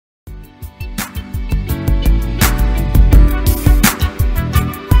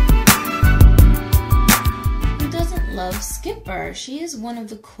of Skipper. She is one of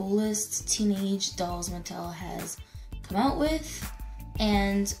the coolest teenage dolls Mattel has come out with,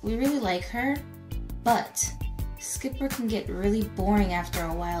 and we really like her, but Skipper can get really boring after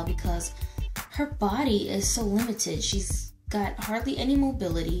a while because her body is so limited. She's got hardly any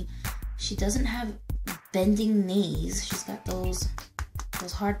mobility. She doesn't have bending knees. She's got those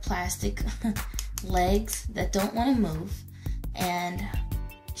hard plastic legs that don't want to move, and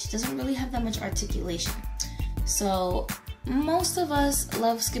she doesn't really have that much articulation. So most of us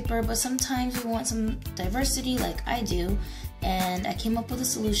love Skipper, but sometimes we want some diversity like I do, and I came up with a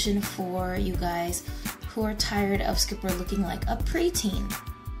solution for you guys who are tired of Skipper looking like a preteen.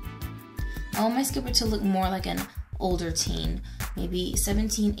 I want my Skipper to look more like an older teen, maybe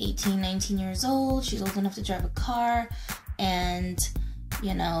 17, 18, 19 years old. She's old enough to drive a car, and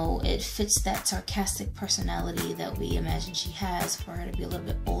you know, it fits that sarcastic personality that we imagine she has for her to be a little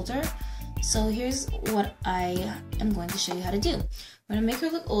bit older. So here's what I am going to show you how to do. We're going to make her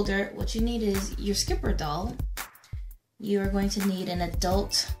look older. What you need is your Skipper doll. You are going to need an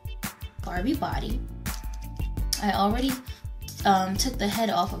adult Barbie body. I already took the head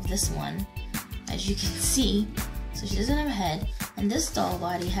off of this one, as you can see. So she doesn't have a head, and this doll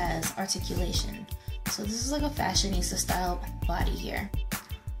body has articulation. So this is like a fashionista style body here,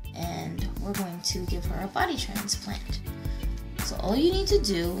 and we're going to give her a body transplant. So all you need to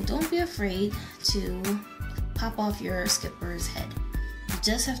do, don't be afraid to pop off your Skipper's head. You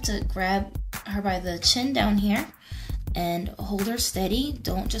just have to grab her by the chin down here and hold her steady.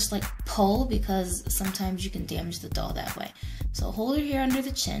 Don't just like pull, because sometimes you can damage the doll that way. So hold her here under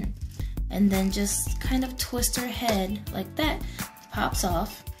the chin, and then just kind of twist her head like that. Pops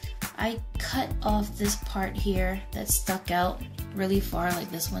off. I cut off this part here that stuck out really far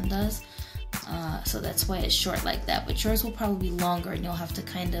like this one does. So that's why it's short like that, but yours will probably be longer and you'll have to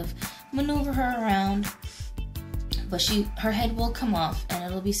kind of maneuver her around. But her head will come off, and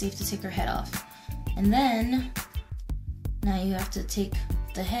it'll be safe to take her head off. And then, now you have to take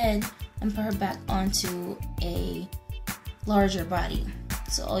the head and put her back onto a larger body.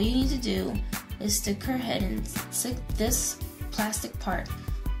 So all you need to do is stick her head and stick this plastic part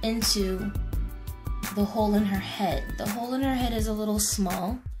into the hole in her head. The hole in her head is a little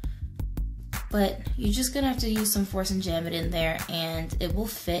small, but you're just gonna have to use some force and jam it in there, and it will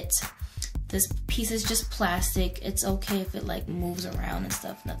fit. This piece is just plastic. It's okay if it like moves around and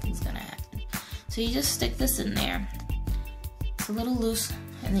stuff, nothing's gonna happen. So you just stick this in there. It's a little loose,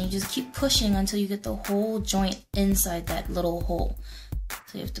 and then you just keep pushing until you get the whole joint inside that little hole.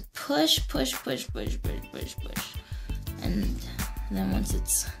 So you have to push, push, push, push, push, push, push. And then once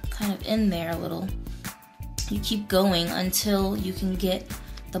it's kind of in there a little, you keep going until you can get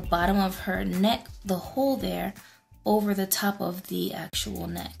the bottom of her neck, the hole there, over the top of the actual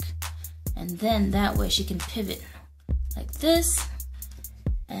neck. And then that way she can pivot like this,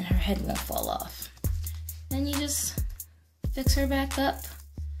 and her head won't fall off. Then you just fix her back up,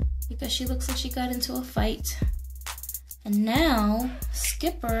 because she looks like she got into a fight. And now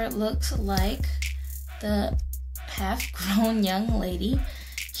Skipper looks like the half-grown young lady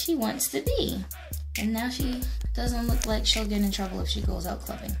she wants to be. And now she doesn't look like she'll get in trouble if she goes out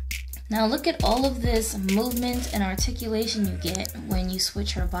clubbing. Now look at all of this movement and articulation you get when you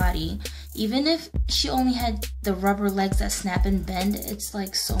switch her body. Even if she only had the rubber legs that snap and bend, it's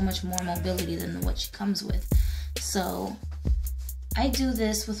like so much more mobility than what she comes with. So I do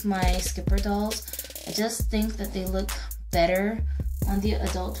this with my Skipper dolls. I just think that they look better on the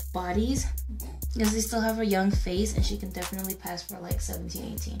adult bodies because they still have a young face, and she can definitely pass for like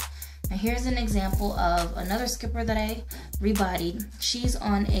 17, 18. Now here's an example of another Skipper that I rebodied. She's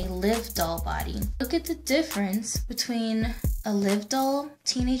on a Liv doll body. Look at the difference between a Liv doll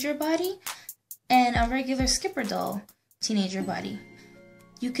teenager body and a regular Skipper doll teenager body.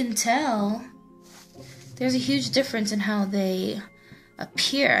 You can tell there's a huge difference in how they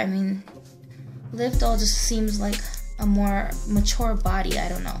appear. I mean, Liv doll just seems like a more mature body. I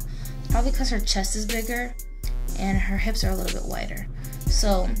don't know. Probably because her chest is bigger and her hips are a little bit wider.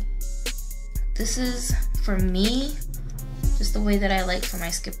 So this is, for me, just the way that I like for my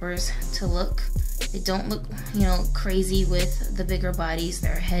Skippers to look. They don't look, you know, crazy with the bigger bodies.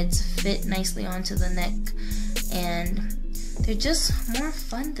 Their heads fit nicely onto the neck, and they're just more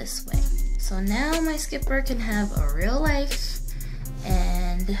fun this way. So now my Skipper can have a real life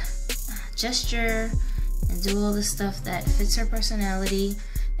and gesture and do all the stuff that fits her personality.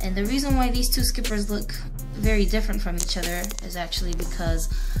 And the reason why these two Skippers look very different from each other is actually because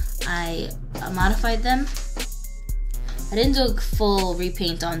I modified them. I didn't do a full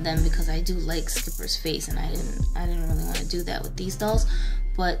repaint on them because I do like Skipper's face, and I didn't really want to do that with these dolls.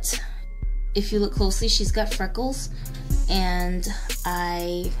 But if you look closely, she's got freckles, and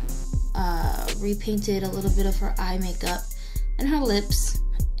I repainted a little bit of her eye makeup and her lips,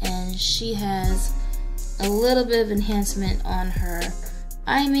 and she has a little bit of enhancement on her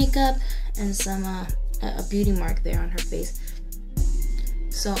eye makeup and some a beauty mark there on her face.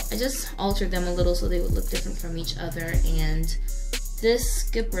 So I just altered them a little so they would look different from each other. And this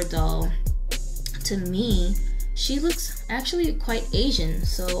Skipper doll, to me, she looks actually quite Asian,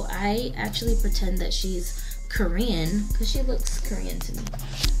 so I actually pretend that she's Korean because she looks Korean to me.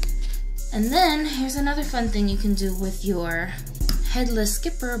 And then here's another fun thing you can do with your headless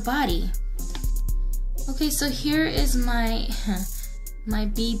Skipper body. Okay, so here is my my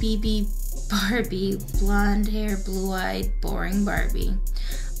BBB Barbie, blonde hair, blue-eyed, boring Barbie.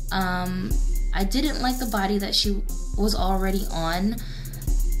 I didn't like the body that she was already on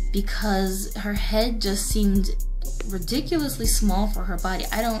because her head just seemed ridiculously small for her body.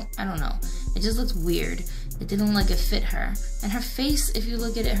 I don't know. It just looked weird. It didn't look like it fit her. And her face, if you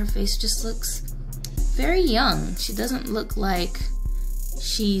look at it, her face just looks very young. She doesn't look like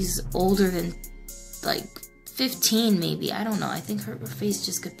she's older than like 15 maybe. I don't know. I think her face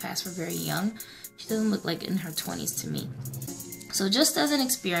just could pass for very young. She doesn't look like in her 20s to me. So just as an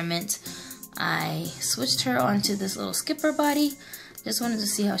experiment, I switched her onto this little Skipper body. Just wanted to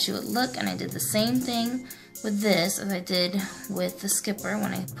see how she would look, and I did the same thing with this as I did with the Skipper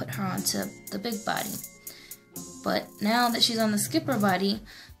when I put her onto the big body. But now that she's on the Skipper body,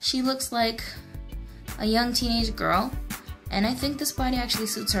 she looks like a young teenage girl, and I think this body actually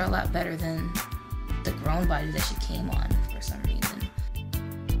suits her a lot better than the grown body that she came on for some reason.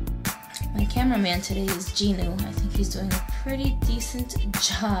 My cameraman today is Ginu. I think he's doing a pretty decent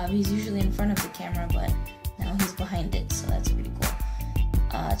job. He's usually in front of the camera, but now he's behind it, so that's pretty cool.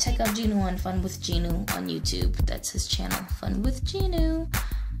 Check out Ginu on Fun with Ginu on YouTube. That's his channel, Fun with Ginu.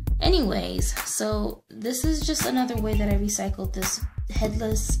 Anyways, so this is just another way that I recycled this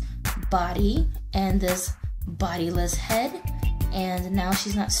headless body and this bodiless head, and now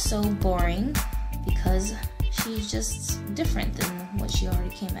she's not so boring because she's just different than what she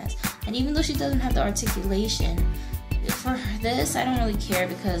already came as. And even though she doesn't have the articulation, for this I don't really care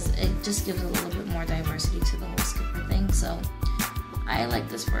because it just gives a little bit more diversity to the whole Skipper thing. So I like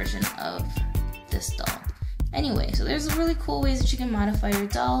this version of this doll. Anyway, so there's really cool ways that you can modify your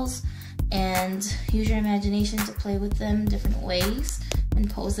dolls and use your imagination to play with them different ways and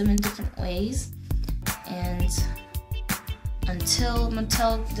pose them in different ways. And until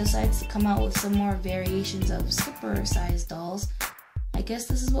Mattel decides to come out with some more variations of Skipper-sized dolls, I guess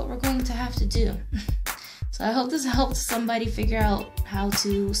this is what we're going to have to do. So I hope this helped somebody figure out how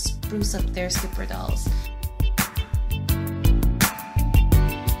to spruce up their Skipper dolls.